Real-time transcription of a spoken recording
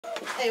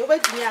Hey,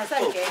 wait me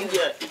outside. Okay,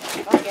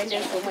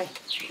 then for me.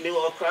 They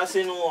were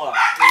crossing war.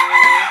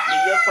 The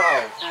year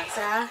power.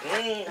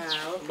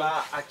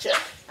 But I check.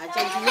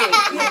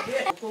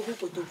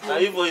 Now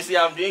you boys see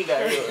I'm doing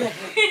Gari.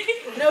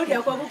 No, they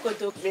are going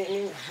to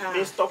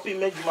me stopping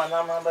me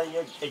Jumana by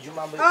your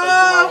Jumama.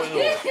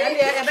 Hey,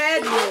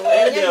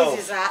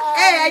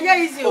 I know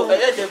you.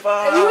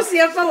 You see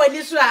if I were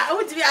this one. I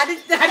would be added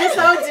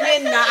to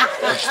me now.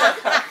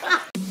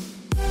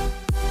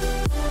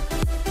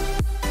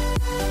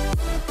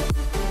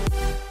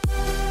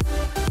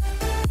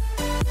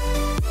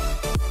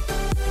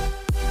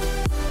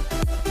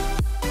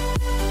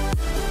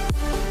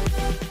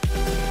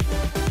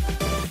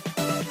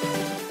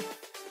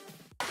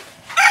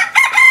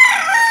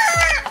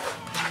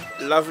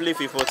 Lovely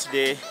people,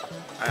 today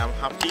I am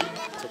happy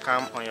to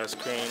come on your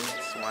screens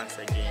once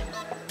again.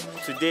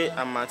 Today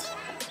I'm at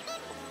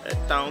a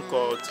town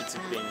called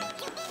Tutukpene.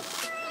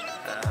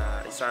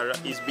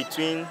 It's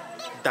between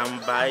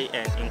Dambai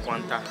and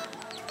Nkwanta,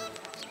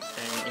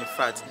 and in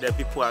fact the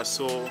people are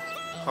so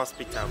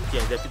hospitable.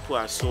 Yeah, the people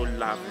are so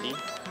lovely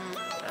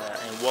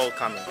and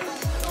welcoming.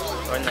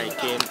 When I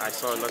came, I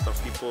saw a lot of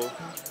people.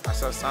 I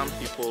saw some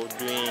people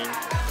doing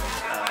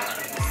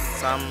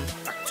some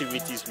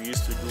activities we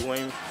used to do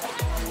when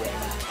we were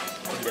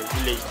in the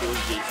village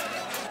those days.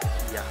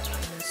 Yeah,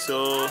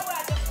 so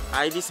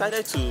I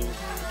decided to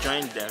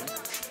join them.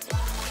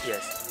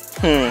 Yes.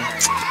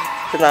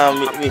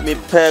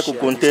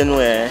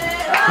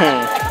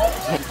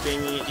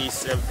 Tutukpene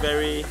is a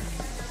very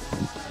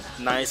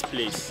nice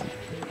place,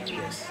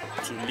 yes,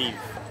 to live.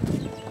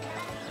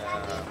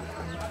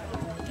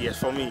 Yes,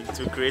 for me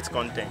to create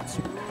content.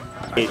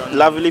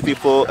 Lovely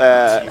people,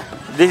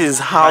 this is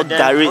how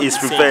Gari is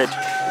prepared.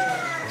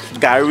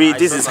 Gari,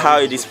 this is how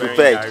it is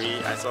prepared.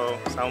 Gari. I saw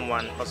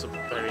someone also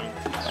preparing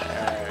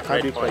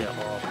red oil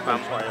or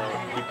palm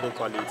oil. People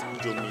call it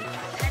Jomi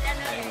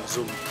and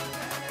Zoom.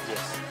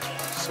 Yes.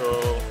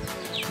 So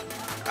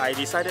I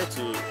decided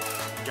to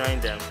join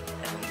them,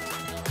 and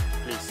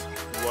please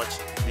watch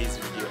this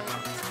video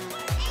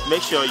out.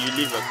 Make sure you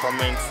leave a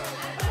comment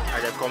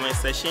at the comment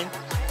section.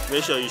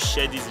 Make sure you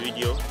share this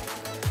video,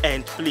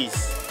 and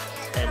please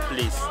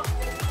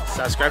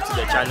subscribe to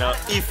the channel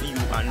if you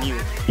are new.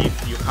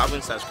 If you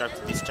haven't subscribed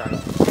to this channel,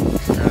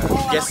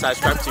 just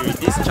subscribe to it.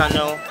 This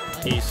channel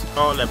is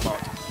all about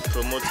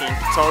promoting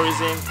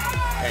tourism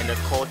and the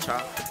culture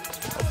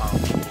of our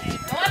people.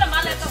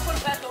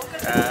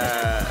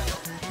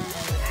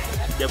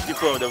 The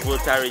people of the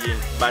Volta region.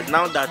 But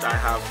now that I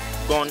have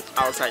gone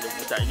outside the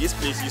Volta, this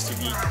place used to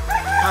be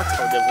part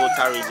of the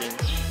Volta region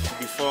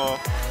before,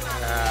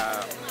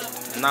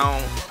 now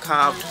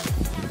carved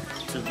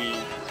to be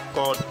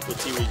called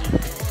Oti Region.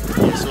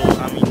 So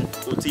I'm in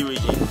Oti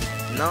Region.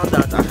 Now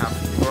that I have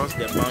crossed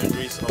the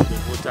boundaries of the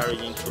Volta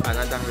region to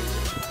another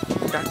region,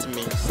 that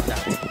means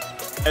that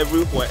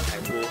everywhere I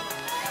go,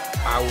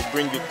 I will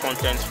bring you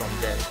content from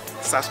there.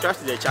 Subscribe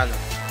to the channel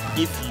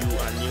if you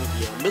are new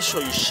here. Make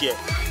sure you share.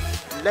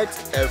 Let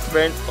a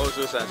friend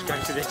also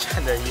subscribe to the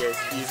channel. Yes,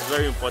 it's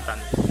very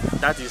important.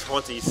 That is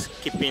what is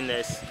keeping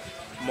us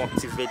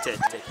motivated.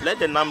 Let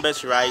the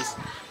numbers rise.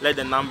 Let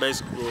the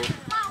numbers grow.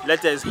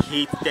 Let us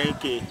hit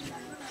 10K.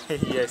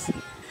 Yes,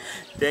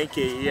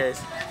 10K.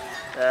 Yes.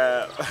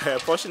 A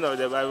portion of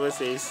the Bible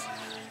says,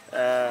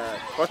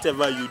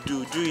 whatever you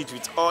do, do it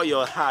with all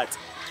your heart.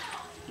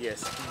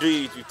 Yes, do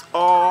it with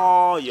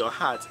all your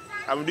heart.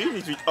 I'm doing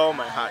it with all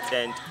my heart,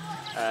 and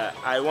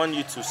I want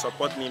you to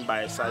support me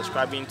by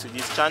subscribing to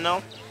this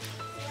channel.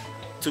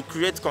 To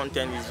create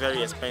content is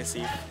very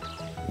expensive,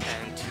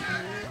 and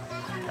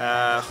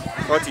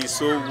what is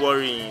so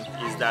worrying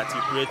is that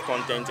you create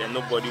content and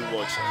nobody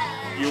watch.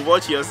 You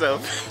watch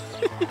yourself.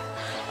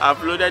 I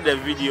uploaded the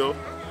video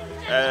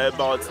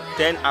about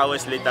 10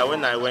 hours later.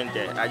 When I went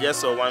there, I just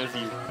saw one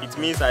view. It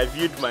means I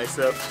viewed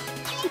myself.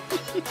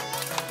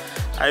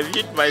 I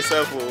viewed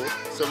myself. Oh.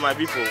 So my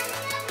people,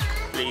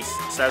 please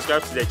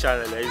subscribe to the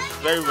channel. It's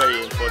very,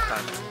 very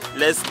important.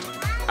 Let's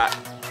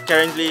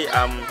currently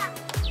I'm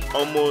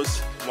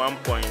almost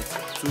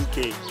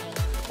 1.2K.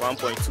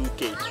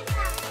 1.2K.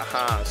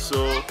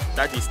 So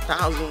that is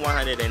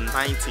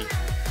 1,190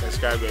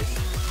 subscribers.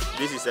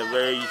 This is a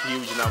very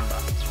huge number,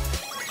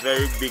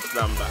 very big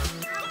number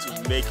to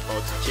make or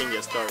to change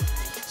a story.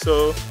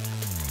 So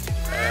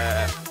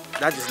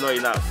that is not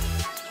enough.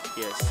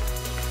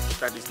 Yes,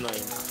 that is not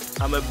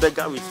enough. I'm a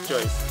beggar with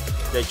choice.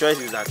 The choice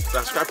is that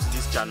subscribe to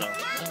this channel.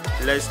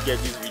 Let's get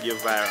this video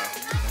viral,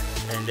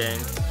 and then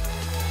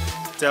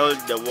tell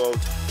the world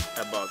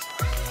about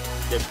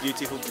the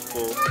beautiful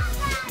people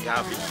we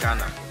have in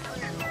Ghana.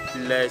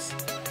 Let's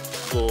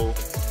go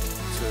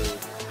to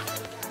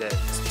the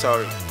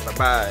story. Bye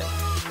bye.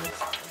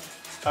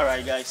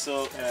 Alright guys,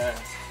 so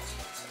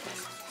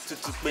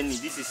Tutukpene,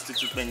 this is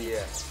Tutukpene.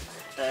 Yeah.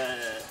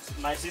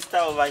 My sister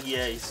over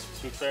here is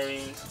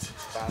preparing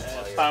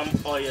palm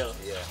oil.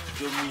 Yeah.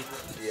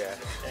 Yeah.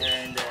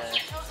 And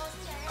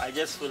I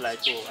just feel like,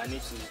 oh, I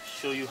need to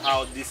show you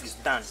how this is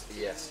done.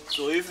 Yes.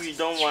 So if you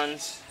don't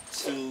want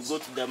to go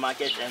to the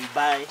market and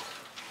buy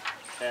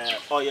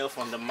oil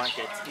from the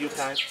market. You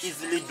can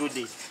easily do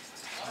this.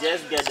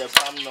 Just get the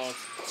palm nut,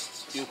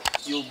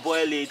 you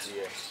boil it,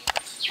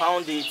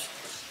 pound it,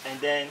 and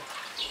then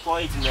pour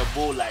it in a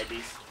bowl like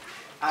this.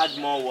 Add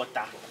more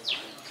water,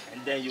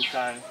 and then you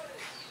can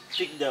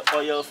take the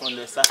oil from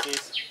the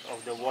surface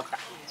of the water.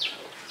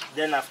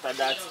 Then after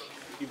that,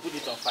 you put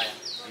it on fire.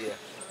 Yeah.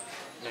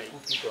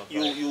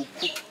 You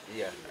cook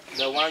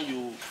the one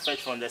you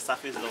fetch from the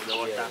surface of the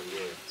water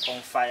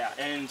on fire,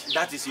 and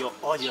that is your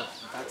oil.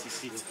 That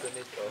is it.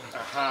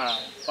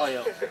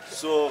 Oil.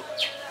 So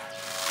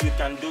you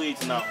can do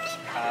it now.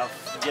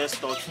 I've just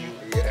taught you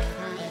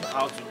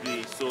how to do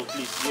it. So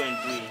please go and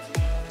do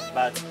it.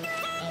 But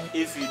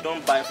if you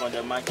don't buy from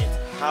the market,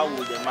 how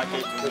will the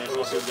market women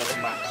also get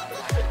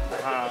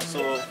mad?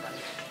 So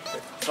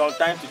from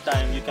time to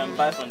time, you can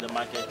buy from the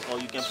market, or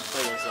you can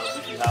prepare yourself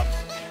if you have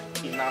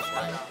enough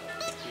time.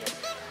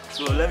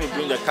 So let me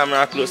bring the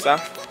camera closer.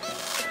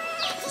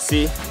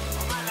 See?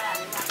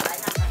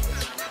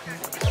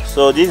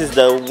 So this is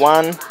the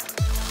one.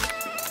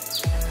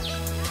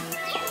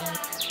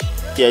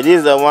 Yeah, this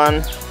is the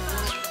one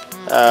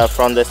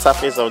from the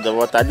surface of the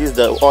water. This is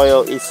the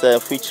oil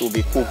itself which will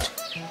be cooked.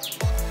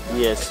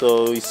 Yeah,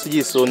 so you see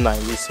it's so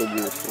nice, it's so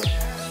beautiful.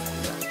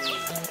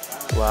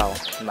 Wow,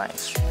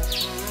 nice.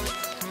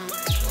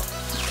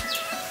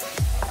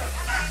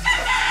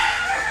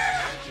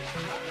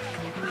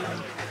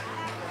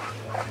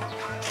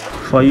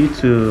 For you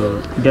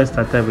to get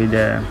started with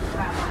the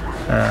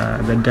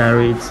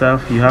gari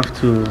itself, you have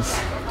to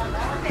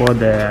pour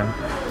the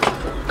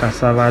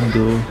cassava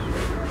dough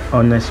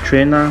on a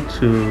strainer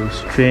to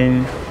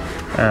strain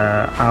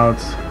out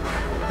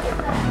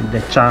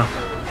the chaff,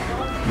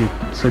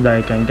 so that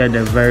you can get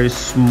a very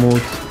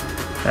smooth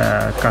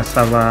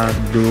cassava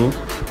dough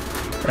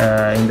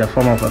in the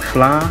form of a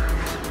flour.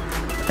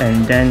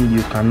 And then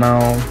you can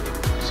now,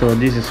 so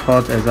this is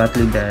what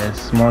exactly the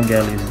small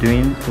girl is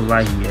doing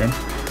over here.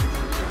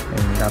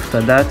 And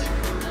after that,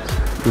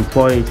 you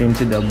pour it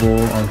into the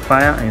bowl on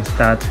fire and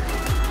start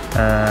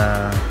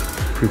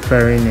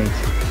preparing it.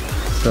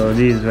 So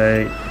this is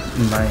very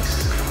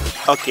nice.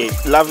 Okay,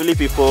 lovely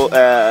people,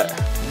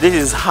 this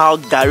is how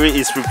gari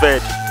is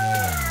prepared.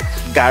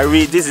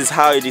 Gari, this is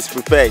how it is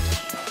prepared.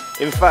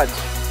 In fact,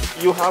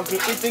 you have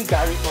been eating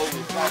gari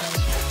always, but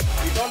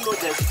you don't know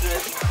the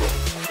stress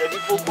that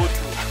people go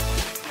through.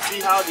 You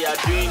see how they are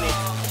doing it?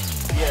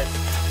 Yes,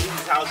 this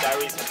is how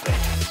gari is prepared.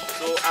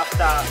 So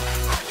after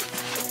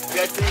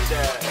getting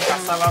the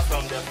cassava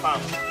from the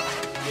farm,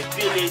 they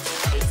peel it,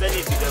 they send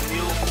it to the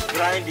mill,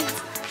 grind it.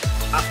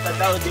 After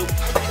that, they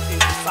put it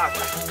into sack.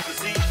 You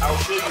see, I'll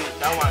show you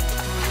that one.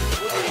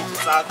 Put it into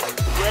sack,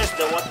 press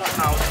the water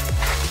out,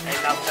 and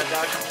after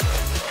that,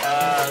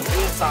 do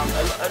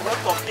a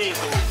lot of things.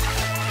 So,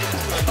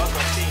 do a lot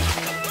of things,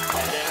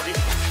 and then this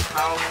is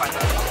how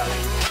finally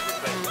gari is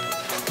prepared.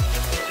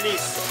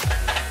 Please,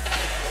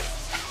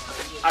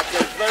 at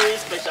a very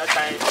special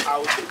time, I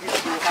will take you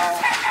through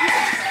how this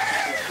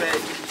is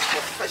prepared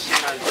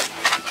professionally.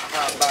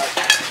 But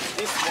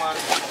this one,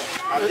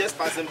 I'm just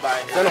passing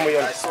by.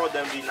 I saw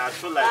them doing. I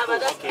feel like,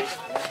 oh, okay,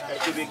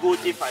 it would be good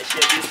if I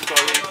share this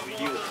story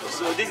with you.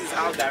 So this is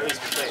how gari is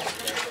prepared.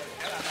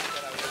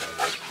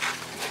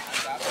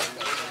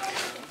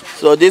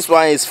 So this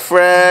one is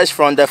fresh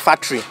from the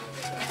factory.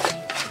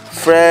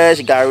 Fresh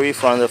gari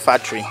from the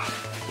factory.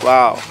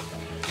 Wow,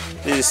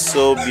 this is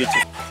so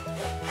beautiful.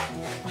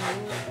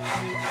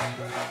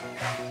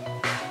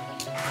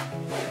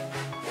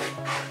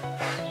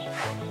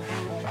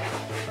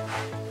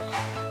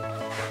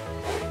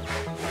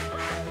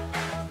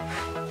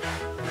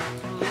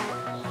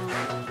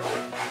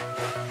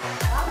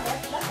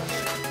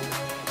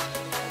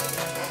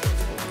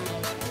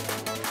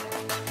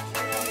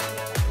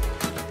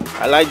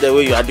 I like the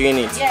way you are doing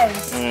it.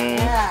 Yes.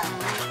 Yeah.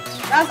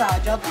 That's our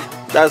job.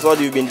 That's what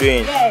you've been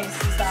doing? Yes,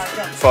 it's our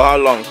job. For how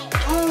long?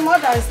 More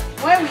than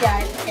when we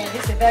are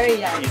this is very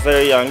young. It's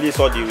very young. This is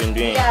what you've been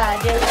doing? Yeah,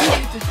 they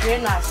want you to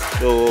train us.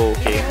 Oh,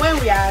 okay. Even when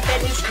we are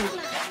attending school,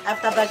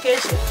 after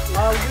vacation,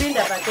 or during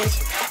the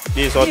vacation.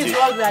 This is what we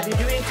have been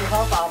doing to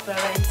help our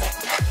parents.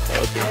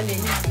 Okay. When they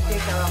need to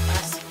take care of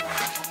us.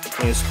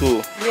 In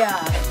school? Yeah.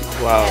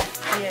 Wow.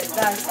 Yes,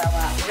 that's our.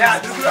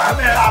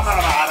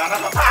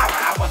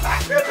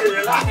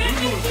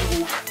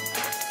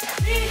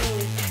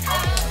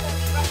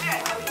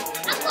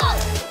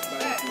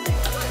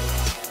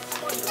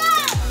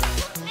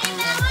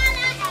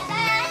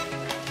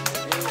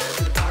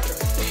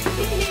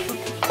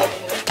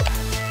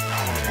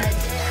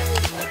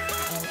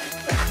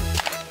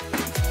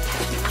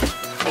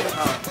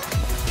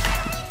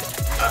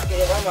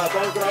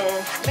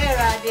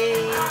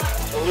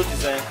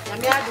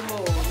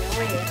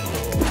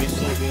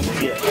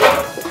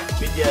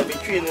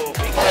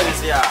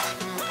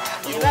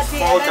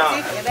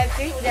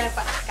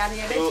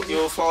 You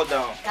will fall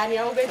down.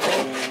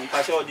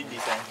 What did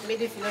this say?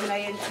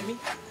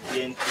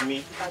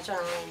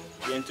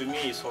 To me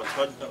is what?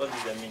 What is the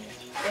meaning?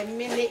 The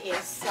meaning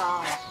is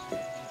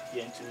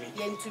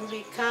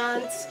We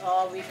can't,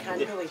 or we can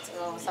do it,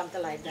 or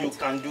something like that. You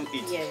can do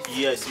it. Yes.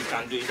 Yes, you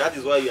can do it. That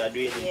is why you are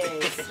doing it.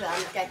 Yes,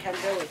 I can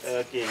do it.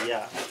 Okay,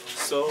 yeah.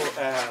 So,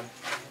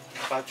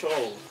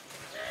 patrol,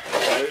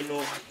 Gari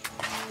no,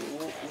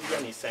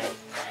 who is saying?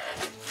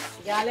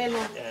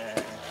 Galeno.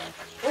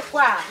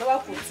 Okwa, no wa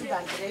ko tu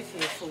ban kere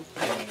fefo.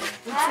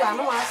 Ntu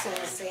anu wa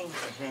sensen.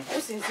 O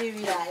sensen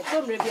wi a, e to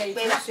mre bia e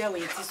tu so we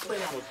ti so.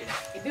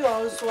 E bi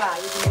won so a,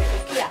 e bi e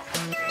kia.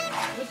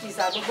 Which is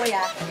a go ya.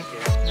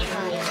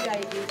 Ah, e bi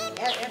a e bi.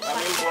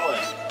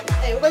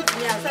 E we ti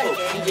ya sai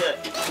ke.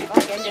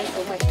 O ke ndem so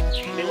mo.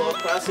 Me wo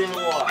passing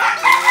wo.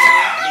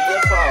 E be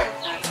fa.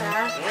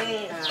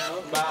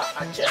 Ba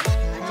a che.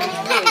 E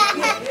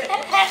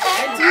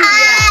ti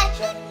ya.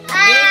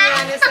 Ni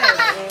ane sai.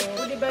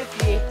 O di ba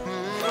fie.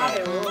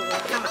 Okay.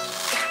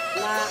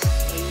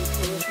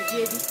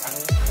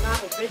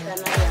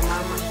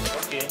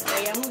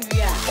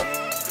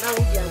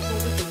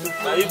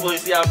 Now you boys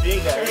see I'm doing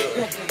Gari.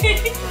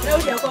 Now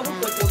we are going to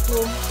go to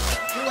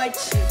you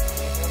watch.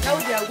 Now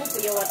we are going to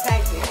your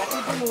type. But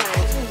you don't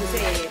want to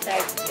say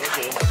type.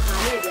 Okay.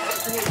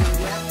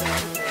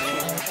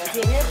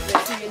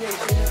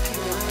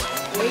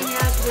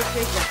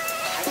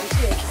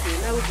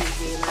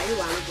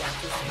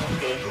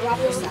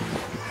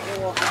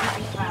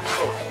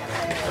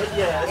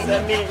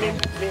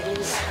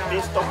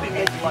 Stopping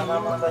me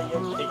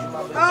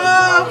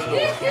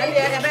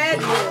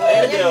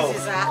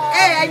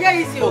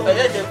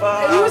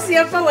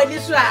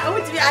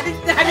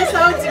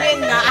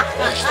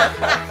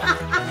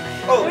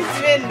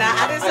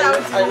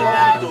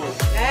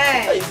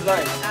It's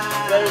nice.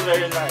 Very,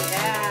 very nice.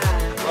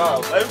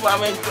 Wow,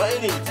 I'm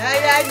enjoying it.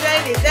 I'm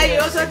enjoying it. Then you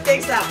also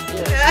take some.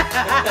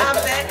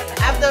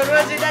 After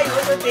Rosie, then you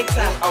also take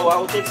some. Oh,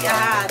 I'll take some.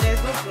 Yeah,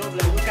 there's no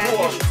problem.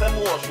 Some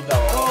more sugar.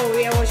 Oh,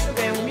 we have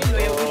sugar. We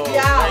know.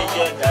 Yeah.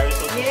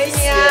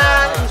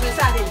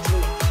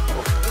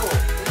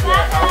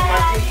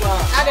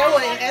 I don't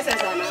want to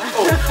exercise.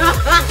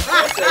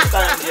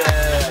 Exercise,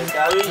 yeah.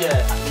 Gari,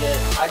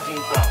 yeah. I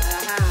drink one.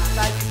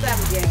 But this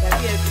time, yeah,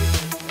 Gari,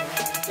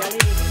 Gari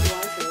is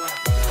once a while.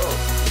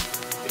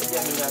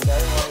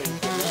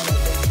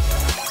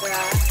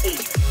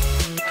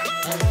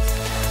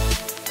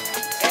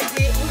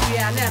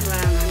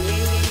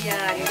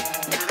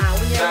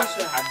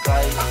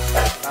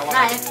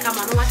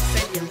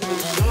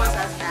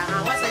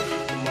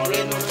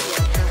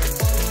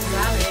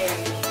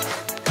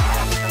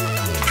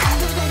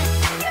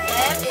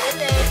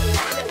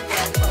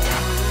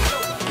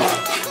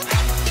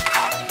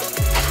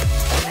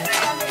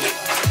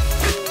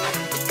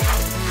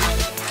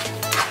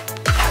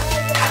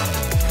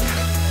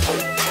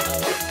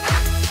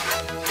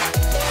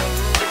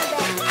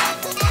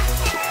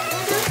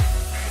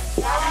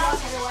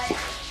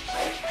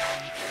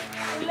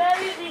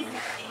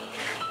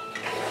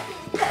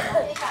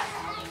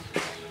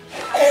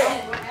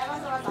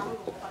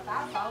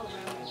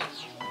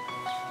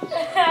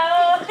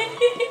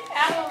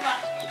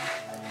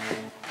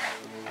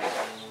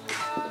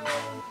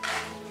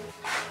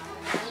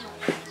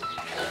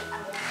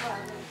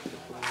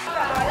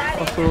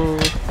 Also,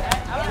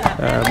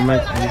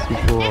 met these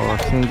people or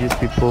seen these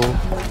people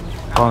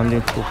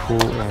pounding fufu,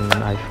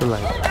 and I feel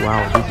like,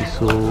 wow, this is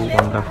so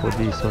wonderful,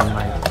 this is so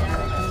nice.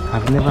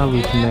 I've never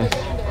witnessed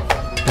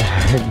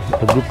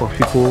a group of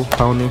people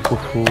pounding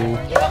fufu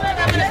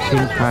at the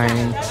same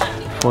time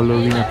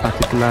following a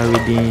particular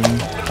reading,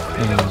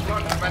 and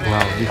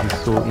wow, this is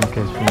so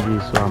interesting,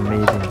 this is so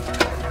amazing.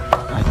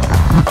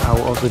 I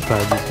will also try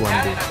this one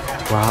day.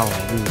 Wow,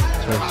 this is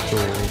just so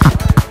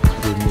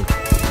unique.